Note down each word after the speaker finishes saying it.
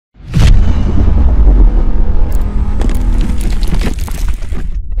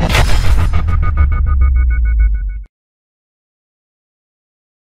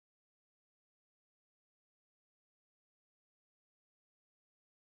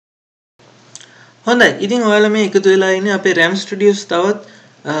හොඳයි. ඉතින් ඔයාලා මේ එකතු වෙලා ඉන්නේ අපේ RAM Studios තවත්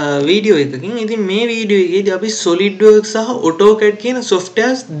වීඩියෝ එකකින්. ඉතින් මේ වීඩියෝ එකේදී අපි SolidWorks සහ AutoCAD කියන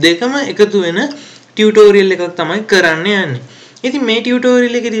softwares දෙකම එකතු වෙන ටියුටෝරියල් එකක් තමයි කරන්න යන්නේ. ඉතින් මේ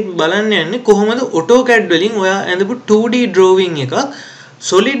ටියුටෝරියල් එකේදී බලන්න යන්නේ කොහොමද AutoCAD වලින් ඔයා ඇඳපු 2D drawing එකක්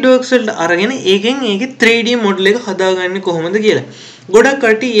SolidWorks වලට අරගෙන ඒකෙන් ඒකේ 3D model එක හදාගන්නේ කොහොමද කියලා. ගොඩක්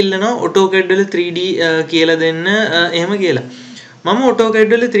කට්ටිය ඉල්ලනවා AutoCAD වල 3D කියලා දෙන්න එහෙම කියලා. මම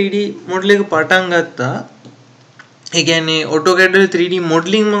AutoCAD වල 3D model එක පටන් ගත්තා. ඒ කියන්නේ AutoCAD වල 3D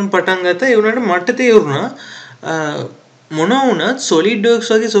modeling මම පටන් ගත්තා. ඒ වුණාට මට තේරුණා මොන වුණත් SolidWorks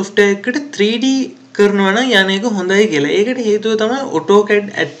වගේ software එකකට 3D කරනවා නම් යන එක හොඳයි කියලා. ඒකට හේතුව තමයි AutoCAD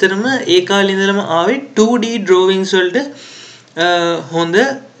ඇත්තටම ඒ කාලේ ඉඳලම ආවේ 2D drawings වලට හොඳ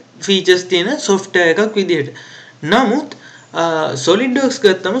features තියෙන software එකක් විදියට. නමුත් SolidWorks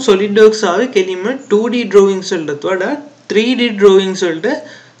ගත්තම SolidWorks ආවේ කෙලින්ම 2D drawings වලට වඩා 3D drawings වලට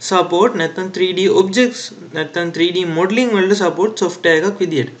support නැත්නම් 3D objects නැත්නම් 3D modeling වලට support software එකක්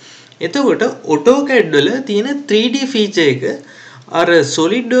විදියට. එතකොට AutoCAD වල තියෙන 3D feature එක අර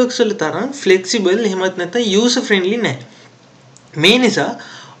SolidWorks වල තරම් flexible එහෙමත් නැත්නම් user friendly නැහැ. මේ නිසා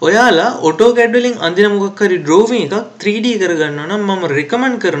ඔයාලා AutoCAD වලින් අඳින මොකක් හරි drawing එකක් 3D කරගන්නවා නම් මම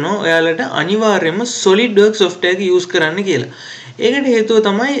recommend කරනවා ඔයාලට අනිවාර්යයෙන්ම SolidWorks software එක use කරන්න කියලා. ඒකට හේතුව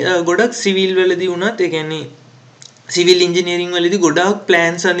තමයි ගොඩක් civil වලදී වුණත් ඒ කියන්නේ civil engineering වලදී ගොඩාක්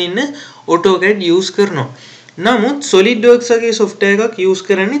plans අඳින්න AutoCAD use කරනවා. නමුත් SolidWorks වගේ software එකක් use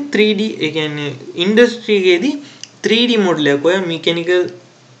කරන්නේ 3D ඒ කියන්නේ industry එකේදී 3D model එකක්. ඔය mechanical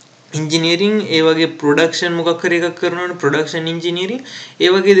engineering ඒ වගේ production මොකක් හරි එකක් කරනවා නම් production engineering ඒ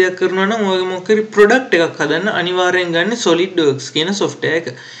වගේ දෙයක් කරනවා නම් ඔයගේ මොකක් හරි product එකක් හදන්න අනිවාර්යෙන් ගන්න SolidWorks කියන software එක.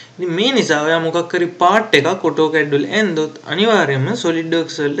 ඉතින් මේ නිසා ඔයා මොකක් හරි part එකක් AutoCAD වල ඇන්දොත් අනිවාර්යයෙන්ම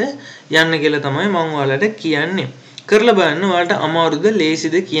SolidWorks වලට යන්න කියලා තමයි මම ඔයාලට කියන්නේ. කරලා බලන්න ඔයාලට අමාරුද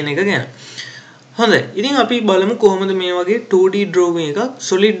ලේසිද කියන එක ගැන. හොඳයි. ඉතින් අපි බලමු කොහොමද මේ වගේ 2D drawing එකක්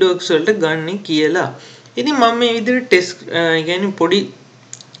SolidWorks වලට ගන්න කියලා. ඉතින් මම මේ විදිහට test කියන්නේ පොඩි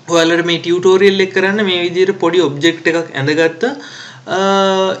ඔයාලට මේ ටියුටෝරියල් එක කරන්න මේ විදිහට පොඩි ඔබ්ජෙක්ට් එකක් ඇඳගත්තා.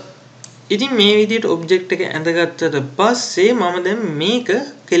 ඉතින් මේ විදිහට ඔබ්ජෙක්ට් එක ඇඳගත්තට පස්සේ මම දැන් මේක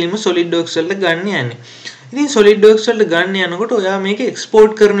කෙලින්ම SolidWorks වලට ගන්න යන්නේ. ඉතින් SolidWorks වලට ගන්න යනකොට ඔයා මේක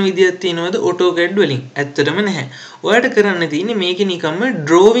එක්ස්පෝර්ට් කරන විදියක් තියෙනවද AutoCAD වලින්? ඇත්තටම නැහැ. ඔයාට කරන්න තියෙන්නේ මේකේ නිකම්ම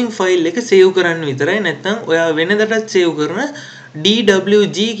drawing file එක save කරන්න විතරයි. නැත්නම් ඔයා වෙනදටත් save කරන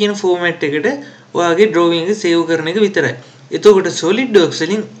DWG කියන format එකට ඔයාගේ drawing එක save කරන එක විතරයි. එතකොට SolidWorks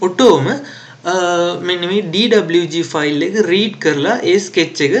වලින් ඔටෝම මෙන්න මේ DWG file එක read කරලා ඒ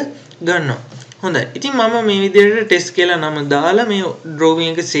sketch එක ගන්නවා. හොඳයි. ඉතින් මම මේ විදිහට test කියලා නම දාලා මේ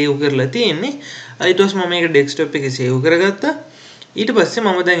drawing එක save කරලා තියෙන්නේ. ඊට පස්සේ මම මේක desktop එකේ save කරගත්තා. ඊට පස්සේ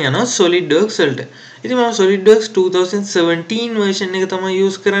මම දැන් යනවා SolidWorks වලට. ඉතින් මම SolidWorks 2017 version එක තමයි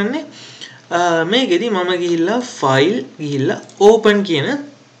use කරන්නේ. මේකෙදි මම ගිහිල්ලා file ගිහිල්ලා open කියන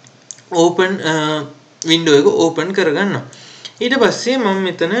open window එක open කරගන්නවා. ඊට පස්සේ මම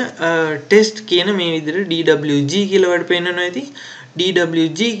මෙතන test කියන මේ විදිහට DWG කියලා වඩ පෙන්නනවා ඇති.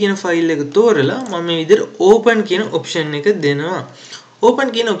 DWG කියන ෆයිල් එක තෝරලා මම මේ විදිහට open කියන option එක දෙනවා. open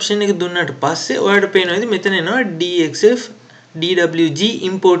කියන option එක දුන්නාට පස්සේ ඔයාලට පේනවා ඉතින් මෙතන එනවා DXF DWG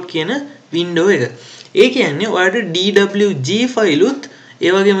import කියන window එක. ඒ කියන්නේ ඔයාලට DWG ෆයිල් උත්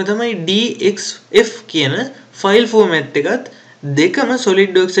ඒ වගේම තමයි DXF කියන ෆයිල් format එකත් දෙකම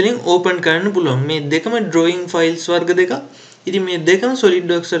SolidWorks වලින් open කරන්න පුළුවන්. මේ දෙකම drawing files වර්ග දෙකක්. ඉතින් මේ දෙකම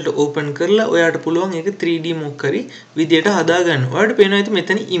SolidWorks වලට open කරලා ඔයාට පුළුවන් ඒක 3D මොකක් හරි විදියට හදාගන්න. ඔයාලට පේනවා ඉතින්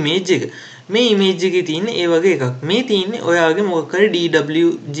මෙතන image එක. මේ image එකේ තියෙන ඒ වගේ එකක්. මේ තියෙන්නේ ඔයාගේ මොකක් හරි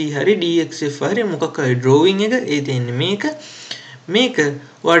DWG හරි DXF හරි මොකක් හරි drawing එක. ඒ තියෙන්නේ මේක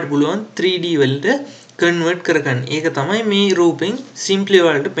ඔයාලට පුළුවන් 3D වලට convert කරගන්න. ඒක තමයි මේ රූපෙන් simply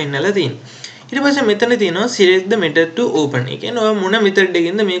ඔයාලට පෙන්නලා තියෙන්නේ. ඊට පස්සේ මෙතන තියෙනවා select the method to open. ඒ කියන්නේ ඔයා මොන method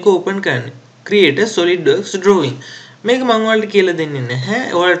එකකින්ද මේක open කරන්නේ. create a SolidWorks drawing. මේක මම ඔයාලට කියලා දෙන්නේ නැහැ.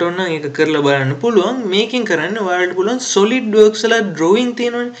 ඔයාලට ඕන නම් ඒක කරලා බලන්න පුළුවන්. මේකෙන් කරන්න ඔයාලට පුළුවන් SolidWorks වල drawing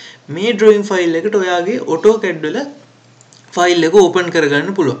තියෙනවනේ. මේ drawing file එකට ඔයාගේ AutoCAD වල file එක open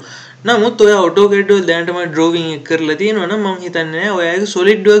කරගන්න පුළුවන්. නමුත් ඔයා AutoCAD වල දැනටම drawing එක කරලා තියෙනවා නම් මම හිතන්නේ නැහැ ඔයාගේ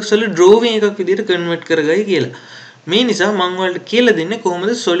SolidWorks වල drawing එකක් විදිහට convert කරගයි කියලා. මේ නිසා මම ඔයාලට කියලා දෙන්නේ කොහොමද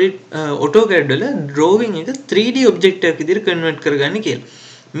AutoCAD වල drawing එක 3D object එකක් විදිහට convert කරගන්නේ කියලා.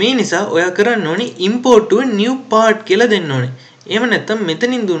 මේ නිසා ඔයා කරන්න ඕනේ import to a new part කියලා දෙන්න ඕනේ. එහෙම නැත්නම්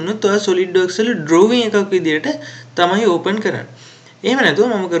මෙතනින් දුන්නොත් ඔයා SolidWorks වල drawing එකක් විදිහට තමයි open කරන්නේ. එහෙම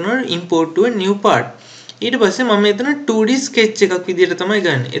නැතුව මම කරනවා import to a new part. ඊට පස්සේ මම මෙතන 2D sketch එකක් විදිහට තමයි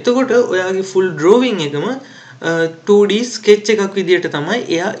ගන්න. එතකොට ඔයාගේ full drawing එකම 2D sketch එකක් විදිහට තමයි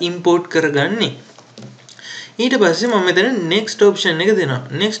එයා import කරගන්නේ. ඊට පස්සේ මම මෙතන next option එක දෙනවා.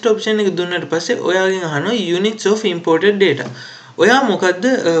 next option එක දුන්නාට පස්සේ ඔයාගෙන් අහනවා units of imported data. ඔයා මොකද්ද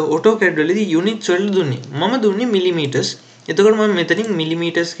AutoCAD වලදී units වලට දුන්නේ? මම දුන්නේ millimeters. එතකොට මම මෙතනින්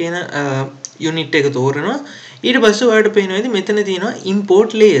millimeters කියන unit එක තෝරනවා. ඊට පස්සේ ඔයාලට පේනවා ඉතින් මෙතන තියෙනවා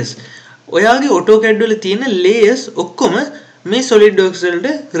import layers. ඔයාගේ AutoCAD වල තියෙන layers ඔක්කොම මේ SolidWorks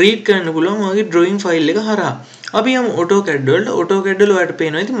වලට read කරන්න පුළුවන් ඔයාගේ drawing file එක හරහා. අපි යමු AutoCAD වලට. AutoCAD වල ඔයාලට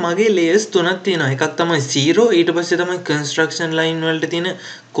පේනවා ඉතින් මගේ layers තුනක් තියෙනවා. එකක් තමයි 0, ඊට පස්සේ තමයි construction line වලට තියෙන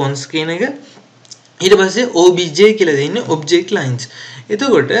cons කියන එක. ඊට පස්සේ OBJ කියලා දෙන්නේ object lines.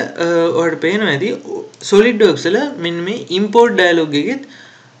 එතකොට ඔයාලට පේනවා ඇති SolidWorks වල මෙන්න මේ import dialog එකෙත්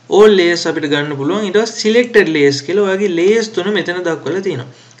all layers අපිට ගන්න පුළුවන්. ඊට පස්සේ selected layers කියලා ඔයාගේ layers තුන මෙතන දක්වලා තියෙනවා.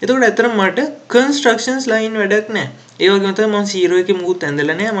 එතකොට ඇත්තටම මට constructions line වැඩක් නැහැ. ඒ වගේම තමයි මම 0 එකේ මුකුත්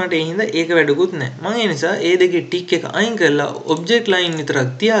ඇඳලා නැහැ. මට ඒ හින්දා ඒක වැඩකුත් නැහැ. මම ඒ නිසා ඒ දෙකේ tick එක අයින් කරලා object line විතරක්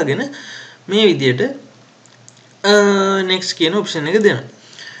තියාගෙන මේ විදියට next කියන option එක දෙනවා.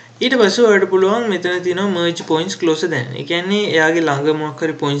 ඊට පස්සේ ඔයාලට පුළුවන් මෙතන තියෙනවා merge points closer than. ඒ කියන්නේ එයාගේ ළඟ මොකක්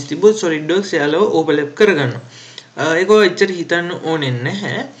හරි points තිබ්බොත් SolidWorks එයාලව overlap කරගන්නවා. ඒක ඔච්චර හිතන්න ඕනේ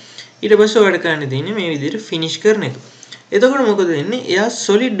නැහැ. ඊට පස්සේ ඔයාලට කරන්න තියෙන්නේ මේ විදියට finish කරන එක. එතකොට මොකද වෙන්නේ? එයා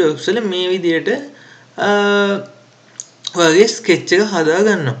SolidWorks වල මේ විදියට ඔයාගේ sketch එක හදා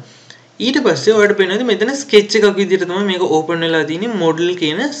ගන්නවා. ඊට පස්සේ ඔයාලට පේනවා මෙතන sketch එකක් විදියට තමයි මේක open වෙලා තියෙන්නේ model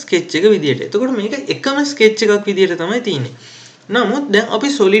කියන sketch එක විදියට. එතකොට මේක එකම sketch එකක් විදියට තමයි තියෙන්නේ. නමුත් දැන් අපි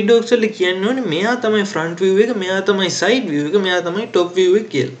SolidWorks වල කියන්නේ ඕනේ මෙයා තමයි front view එක, මෙයා තමයි side view එක, මෙයා තමයි top view එක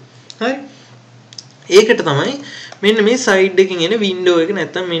කියලා. හරි? ඒකට තමයි මෙන්න මේ side එකකින් එන window එක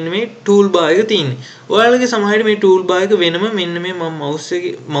නැත්තම් මෙන්න මේ tool bar එක තියෙන්නේ. ඔයාලගේ සමහරවිට මේ tool bar එක වෙනම මෙන්න මේ මම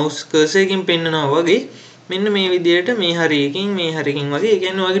mouse cursor එකකින් පෙන්නනවා වගේ මෙන්න මේ විදියට මේ හරියකින් මේ හරියකින් වගේ. ඒ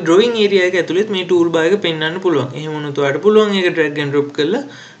කියන්නේ ඔයාගේ drawing area එක ඇතුළෙත් මේ tool bar එක පෙන්වන්න පුළුවන්. එහෙම වුණොත් ඔයාලට පුළුවන් ඒක drag and drop කරලා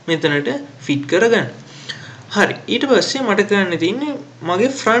මෙතනට fit කරගන්න. හරි. ඊට පස්සේ මට කරන්න තියෙන්නේ මගේ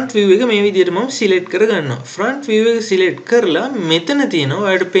front view එක මේ විදියට මම select කරගන්නවා. front view එක select කරලා මෙතන තියෙනවා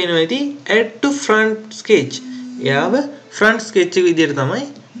ඔයාලට පේනවා ඇති add to front sketch. එයාව front sketch එක විදියට තමයි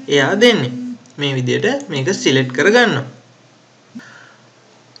එයා දෙන්නේ. මේ විදියට මේක select කරගන්නවා.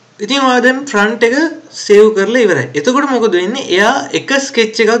 ඉතින් ඔයා දැන් front එක save කරලා ඉවරයි. එතකොට මොකද වෙන්නේ? එයා එක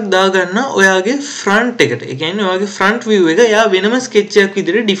sketch එකක් දාගන්නවා ඔයාගේ front එකට. ඒ කියන්නේ ඔයාගේ front view එක එයා වෙනම sketch එකක්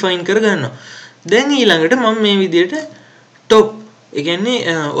විදියට define කරගන්නවා. දැන් ඊළඟට මම මේ විදියට top ඒ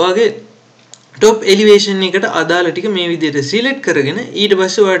කියන්නේ ඔයාගේ top elevation එකට අදාළ ටික මේ විදියට select කරගෙන ඊට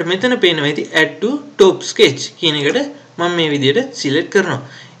පස්සේ ඔයාලට මෙතන පේනවා ඇති add to top sketch කියන එකට මම මේ විදියට select කරනවා.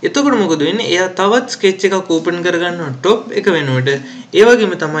 එතකොට මොකද වෙන්නේ? එයා තවත් sketch එකක් open කරගන්නවා top එක වෙනුවට. ඒ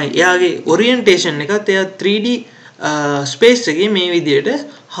වගේම තමයි එයාගේ orientation එකත් එයා 3D space එකේ මේ විදියට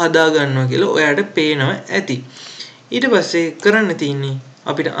හදා ගන්නවා කියලා ඔයාලට පේනවා ඇති. ඊට පස්සේ කරන්න තියෙන්නේ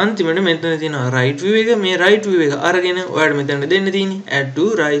අපිට අන්තිමට මෙතන තියෙනවා right view එක. මේ right view එක අරගෙන ඔයාලට මෙතන දෙන්න තියෙන්නේ add to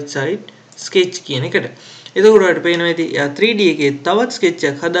right side sketch කියන එකට. එතකොට ඔයාලට පේනවා ඇති එයා 3D එකේ තවත් sketch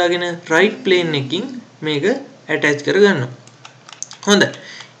එකක් හදාගෙන right plane එකකින් මේක attach කරගන්නවා. හොඳයි.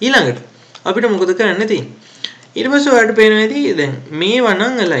 ඊළඟට අපිට මොකද කරන්න තියෙන්නේ? ඊට පස්සේ ඔයාලට පේනවා ඇති දැන් මේවා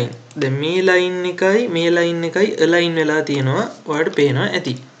නම් align. දැන් මේ line එකයි align වෙලා තියෙනවා ඔයාලට පේනවා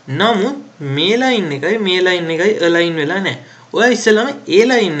ඇති. නමුත් මේ line එකයි align වෙලා නැහැ. ඔයා ඉස්සෙල්ලාම ඒ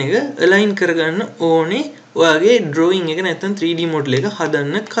line එක align කරගන්න ඕනේ ඔයාගේ drawing එක නැත්නම් 3D model එක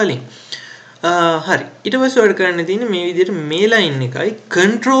හදන්න කලින්. හරි. ඊට පස්සේ ඔයාලට කරන්න තියෙන්නේ මේ විදිහට මේ line එකයි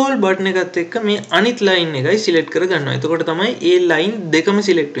control button එකත් එක්ක මේ අනිත් line එකයි select කරගන්නවා. එතකොට තමයි ඒ line දෙකම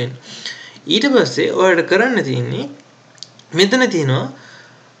select වෙන්නේ. ඊට පස්සේ ඔයාලට කරන්න තියෙන්නේ මෙතන තියෙනවා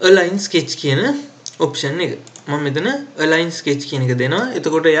align sketch කියන option එක. මම මෙතන align sketch කියන එක දෙනවා.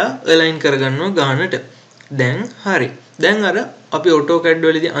 එතකොට එයා align කරගන්නවා ගානට. දැන් හරි. දැන් අර අපි AutoCAD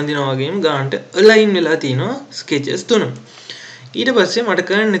වලදී අඳිනවා වගේම ගානට align වෙලා තියෙනවා sketches තුනම. ඊට පස්සේ මට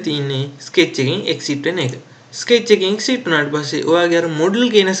කරන්න තියෙන්නේ sketch එකෙන් exit වෙන එක. sketch එකෙන් exit වුණාට පස්සේ ඔයාගේ අර model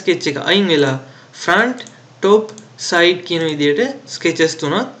කියන sketch එක අයින් වෙලා front, top, side කියන විදිහට sketches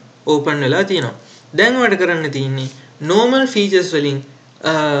තුනක් open වෙලා තියෙනවා. දැන් ඔයාලට කරන්න තියෙන්නේ normal features වලින්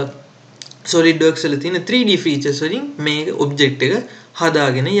SolidWorks වල තියෙන 3D features වලින් මේ object එක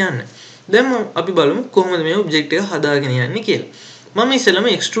හදාගෙන යන්න. දැන් අපි බලමු කොහොමද මේ object එක හදාගෙන යන්නේ කියලා. මම ඉස්සෙල්ලාම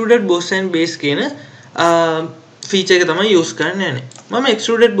extruded boss and base කියන feature එක තමයි use කරන්න යන්නේ. මම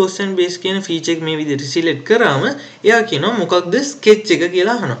extruded boss and base කියන feature එක මේ විදිහට select කරාම එයා කියනවා මොකක්ද sketch එක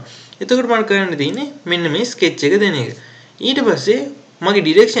කියලා අහනවා. එතකොට මම කරන්න තියෙන්නේ මෙන්න මේ sketch එක දෙන එක. ඊට පස්සේ මගේ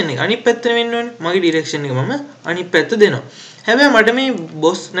direction එක අනිත් පැත්තට වෙන්න ඕනේ. මගේ direction එක මම අනිත් පැත්ත දෙනවා. හැබැයි මට මේ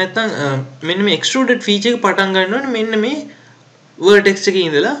boss නැත්තම් මෙන්න මේ extruded feature එක පටන් ගන්න ඕනේ මෙන්න මේ vertex එකේ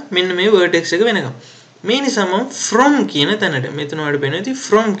ඉඳලා මෙන්න මේ vertex එක වෙනකම්. මේ නිසා මම from කියන තැනට මෙතන වල වෙන ඉතින්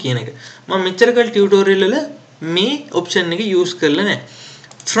from කියන එක. මම මෙච්චර කල් tutorial වල මේ ඔප්ෂන් එක යූස් කරලා නැහැ.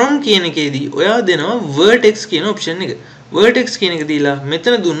 from කියන එකේදී ඔයා දෙනවා vertex කියන ඔප්ෂන් එක. vertex කියන එක දීලා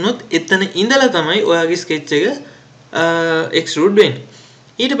මෙතන දුන්නොත් එතන ඉඳලා තමයි ඔයාගේ sketch එක extrude වෙන්නේ.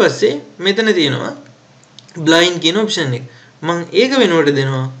 ඊට පස්සේ මෙතන තියෙනවා blind කියන ඔප්ෂන් එක. මම ඒක වෙනුවට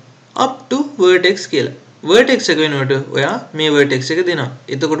දෙනවා up to vertex කියලා. vertex එක වෙනුවට ඔයා මේ vertex එක දෙනවා.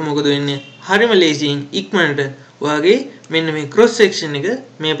 එතකොට මොකද වෙන්නේ? හරිම ලේසියෙන් ඉක්මනට ඔයාගේ මෙන්න මේ cross section එක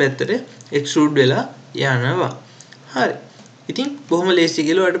මේ පැත්තට extrude වෙලා යනවා. හරි. ඉතින් බොහොම ලේසි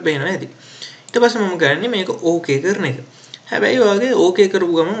කියලා ඔයාලට පේනවා ඇති. ඊට පස්සේ මම කරන්නේ මේක okay කරන එක. හැබැයි ඔයාගේ okay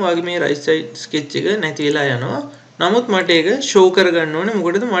කරපු ගමන් ඔයාගේ මේ right side sketch එක නැති වෙලා යනවා. නමුත් මට ඒක show කරගන්න ඕනේ.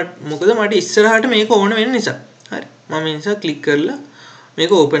 මොකද මට ඉස්සරහට මේක ඕන වෙන නිසා. හරි. මම ඒ නිසා click කරලා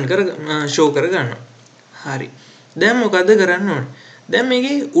මේක open show කරගන්නවා. හරි. දැන් මොකද කරන්න ඕනේ? දැන්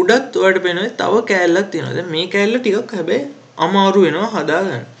මේකේ උඩත් ඔයාලට පේනවා තව කෑල්ලක් තියෙනවා. දැන් මේ කෑල්ල ටිකක් හැබැයි අමාරු වෙනවා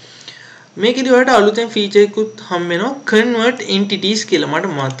හදාගන්න. මේකෙදි ඔයාලට අලුතෙන් ෆීචර් එකකුත් හම්බ වෙනවා convert entities කියලා.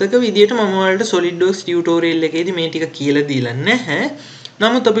 මට මතක විදියට මම ඔයාලට SolidWorks tutorial එකේදී මේ ටික කියලා දීලා නැහැ.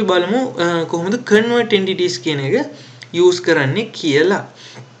 නමුත් අපි බලමු කොහොමද convert entities කියන එක use කරන්නේ කියලා.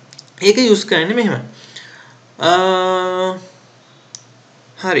 ඒක use කරන්නේ මෙහෙමයි.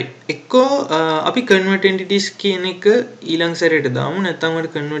 හරි. එක්කෝ අපි convert entities කියන එක ඊළඟ සැරේට දාමු. නැත්නම්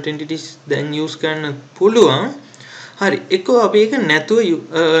අපිට convert entities දැන් use කරන්න පුළුවන්. හරි. එක්කෝ අපි ඒක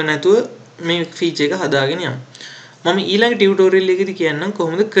නැතුව මේ feature එක හදාගෙන යමු. මම ඊළඟ tutorial එකේදී කියන්නම්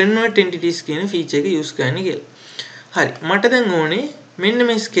කොහොමද convert entities කියන feature එක use කරන්නේ කියලා. හරි. මට දැන් ඕනේ මෙන්න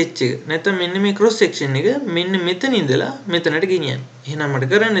මේ sketch එක නැත්නම් මෙන්න මේ cross section එක මෙන්න මෙතන ඉඳලා මෙතනට ගෙනියන්න. එහෙනම්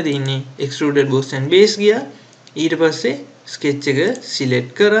මට කරන්න තියෙන්නේ extruded boss and base ගියා. ඊට පස්සේ sketch එක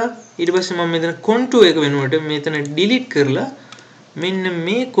select කරා. ඊට පස්සේ මම මෙතන contour එක වෙනුවට මෙතන delete කරලා මෙන්න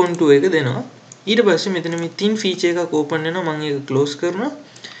මේ contour එක දෙනවා. ඊට පස්සේ මෙතන මේ thin feature එකක් open වෙනවා. මම ඒක close කරනවා.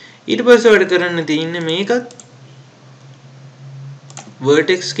 ඊට පස්සේ වැඩ කරන්න තියෙන්නේ මේකත්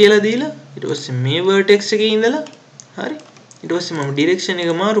vertex කියලා දීලා ඊට පස්සේ මේ vertex එකේ ඉඳලා හරි ඊට පස්සේ මම direction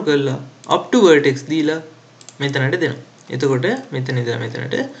එක මාරු කරලා up to vertex දීලා මෙතනට දෙනවා. එතකොට මෙතන ඉඳලා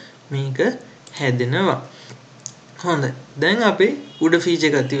මෙතනට මේක හැදෙනවා. හොඳයි. දැන් අපේ උඩ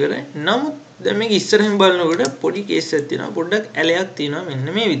feature එකක් ඉවරයි. නමුත් දැන් මේක ඉස්සරහින් බලනකොට පොඩි case එකක් තියෙනවා. පොඩ්ඩක් ඇලයක් තියෙනවා මෙන්න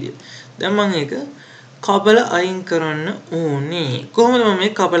මේ විදියට. දැන් මම ඒක කපලා අයින් කරන්න ඕනේ. කොහොමද මම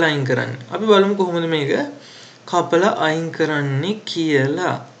මේක කපලා අයින් කරන්නේ? අපි බලමු කොහොමද මේක කපලා අයින් කරන්නේ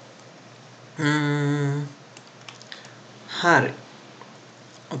කියලා. හරි.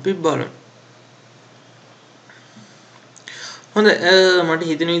 අපි බලමු. හොඳයි. මට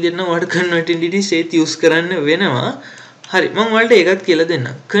හිතෙන විදිහට නම් ඔයාලට convert entities ඒත් use කරන්න වෙනවා. හරි. මම ඔයාලට ඒකත් කියලා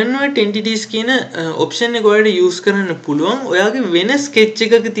දෙන්නම්. convert entities කියන option එක ඔයාලට use කරන්න පුළුවන්. ඔයාගේ වෙන sketch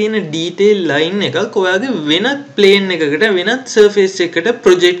එකක තියෙන detail line එකක් ඔයාගේ වෙනත් plane එකකට වෙනත් surface එකකට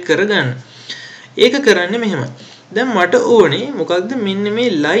project කරගන්න. ඒක කරන්නේ මෙහෙමයි. දැන් මට ඕනේ මොකක්ද මෙන්න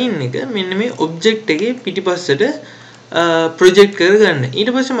මේ line එක මෙන්න මේ object එකේ පිටිපස්සට project කරගන්න. ඊට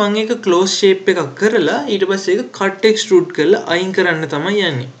පස්සේ මම ඒක close shape එකක් කරලා ඊට පස්සේ ඒක cut extrude කරලා අයින් කරන්න තමයි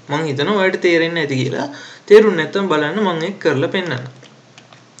යන්නේ. මම හිතනවා ඔයාලට තේරෙන්නේ නැති කියලා. තේරුම් නැත්නම් බලන්න මම ඒක කරලා පෙන්නන්න.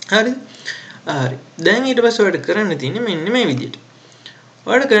 හරි. හරි. දැන් ඊට පස්සේ ඔයාලට කරන්න තියෙන්නේ මෙන්න මේ විදිහට.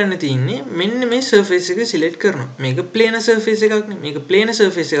 ඔයාලට කරන්න තියෙන්නේ මෙන්න මේ surface එක select කරනවා. මේක planar surface එකක් නේ. මේක planar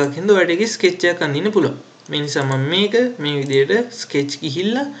surface එකක් හින්දා ඔයාලට ඒකේ sketch එකක් අඳින්න පුළුවන්. මේ නිසා මම මේක මේ විදිහට sketch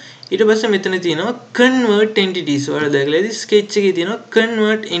ගිහිල්ලා ඊට පස්සේ මෙතන තියෙනවා convert entities. ඔයාලා දැකලා ඉතින් sketch එකේ තියෙනවා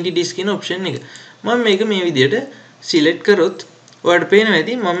convert entities කියන option එක. මම මේක මේ විදිහට select කරොත් ඔයාලට පේනවා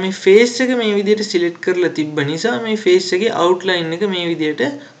ඇති මම මේ face එක මේ විදිහට select කරලා තිබ්බ නිසා මේ face එකේ outline එක මේ විදිහට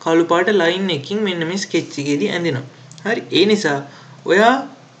කළු පාට line එකකින් මෙන්න මේ sketch එකේදී ඇඳෙනවා. හරි. ඒ නිසා ඔයා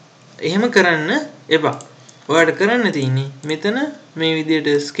එහෙම කරන්න එපා. ඔයාලට කරන්න තියෙන්නේ මෙතන මේ විදිහට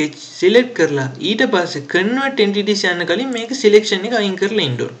sketch select කරලා ඊට පස්සේ convert entities යන්න කලින් මේක selection එක අයින් කරලා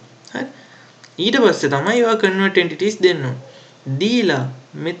ඉන්න ඕනේ. හරි. ඊට පස්සේ තමයි ඔයා convert entities දෙන්න ඕනේ. දීලා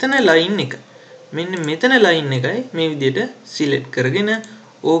මෙතන line එක මෙන්න මෙතන line එකයි මේ විදිහට select කරගෙන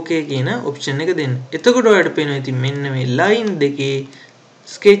okay කියන option එක දෙන්න. එතකොට ඔයාලට පේනවා ඉතින් මෙන්න මේ line දෙකේ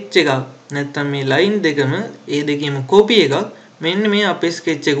sketch එකක් නැත්තම් මේ line දෙකම ඒ දෙකේම copy එකක් මෙන්න මේ අපේ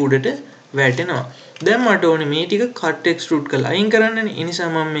sketch එක උඩට වැටෙනවා. දැන් මට ඕනේ මේ ටික cut extrude කරලා අයින් කරන්නනේ. ඒ නිසා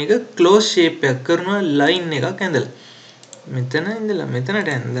මම මේක close shape එකක් කරනවා line එකක් ඇඳලා. මෙතන ඉඳලා මෙතනට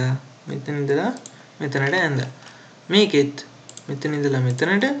ඇඳලා මෙතන ඉඳලා මෙතනට ඇඳලා. මේකෙත් මෙතන ඉඳලා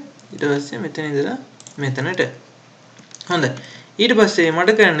මෙතනට ඊට පස්සේ මෙතන ඉඳලා මෙතනට. හොඳයි. ඊට පස්සේ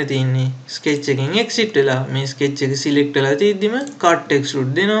මට කරන්න තියෙන්නේ sketch එකෙන් exit වෙලා මේ sketch එක select වෙලා තියෙද්දිම cut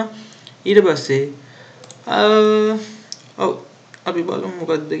extrude දෙනවා. ඊට පස්සේ අපි බලමු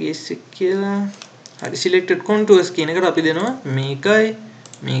මොකක්ද case එක කියලා. හරි selected contours කියන එකට අපි දෙනවා මේකයි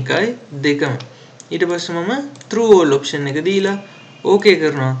මේකයි දෙකම. ඊට පස්සේ මම through all option එක දීලා okay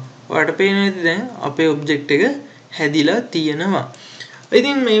කරනවා. ඔයාලට පේනවා ඇති දැන් අපේ object එක හැදිලා තියෙනවා.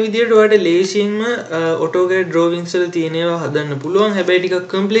 ඉතින් මේ විදිහට ඔයාලට ලේසියෙන්ම AutoCAD drawings වල තියෙන ඒවා හදන්න පුළුවන්. හැබැයි ටිකක්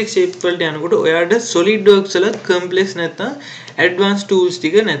complex shape වලට යනකොට ඔයාලට SolidWorks වල complex නැත්තම් advanced tools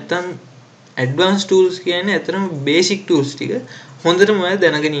ටික නැත්තම් advanced tools කියන්නේ අතරම basic tools ටික හොඳටම ඔයාලා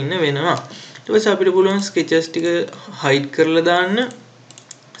දැනගෙන ඉන්න වෙනවා. ඊට පස්සේ අපිට පුළුවන් sketches ටික hide කරලා දාන්න.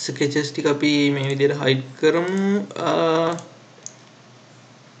 sketches ටික අපි මේ විදිහට hide කරමු.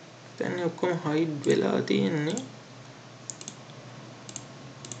 දැන් ඔක්කොම hide වෙලා තියෙන්නේ.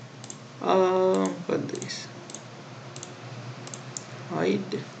 මොකද්ද this?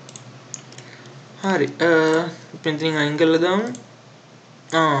 hide. හරි. printing අයින් කරලා දාමු.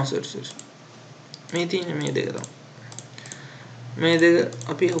 sorry. මේ තියෙන්නේ මේ දෙක තමයි. මේ දෙක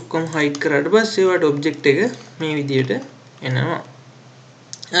අපි ඔක්කොම hide කරාට පස්සේ ඔයාලට object එක මේ විදිහට එනවා.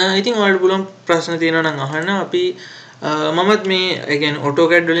 ඉතින් ඔයාලට පුළුවන් ප්‍රශ්න තියෙනවා නම් අහන්න. අපි මමත් මේ කියන්නේ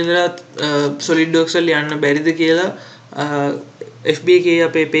AutoCAD වලින් ඉඳලා SolidWorks වල යන්න බැරිද කියලා FB එකේ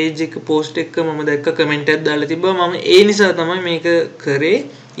අපේ page එක post එක මම දැක්ක comment එකක් දාලා තිබ්බා. මම ඒ නිසා තමයි මේක කරේ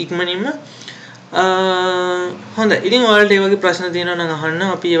ඉක්මනින්ම. හොඳයි. ඉතින් ඔයාලට මේ වගේ ප්‍රශ්න තියෙනවා නම් අහන්න.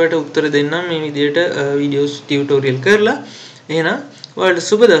 අපි ඒවට උත්තර දෙන්නම් මේ විදිහට videos tutorial කරලා. එහෙනම් ඔයාලට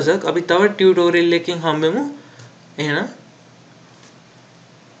සුබ දවසක්. අපි තවත් tutorial එකකින් හම්බෙමු. එහෙනම්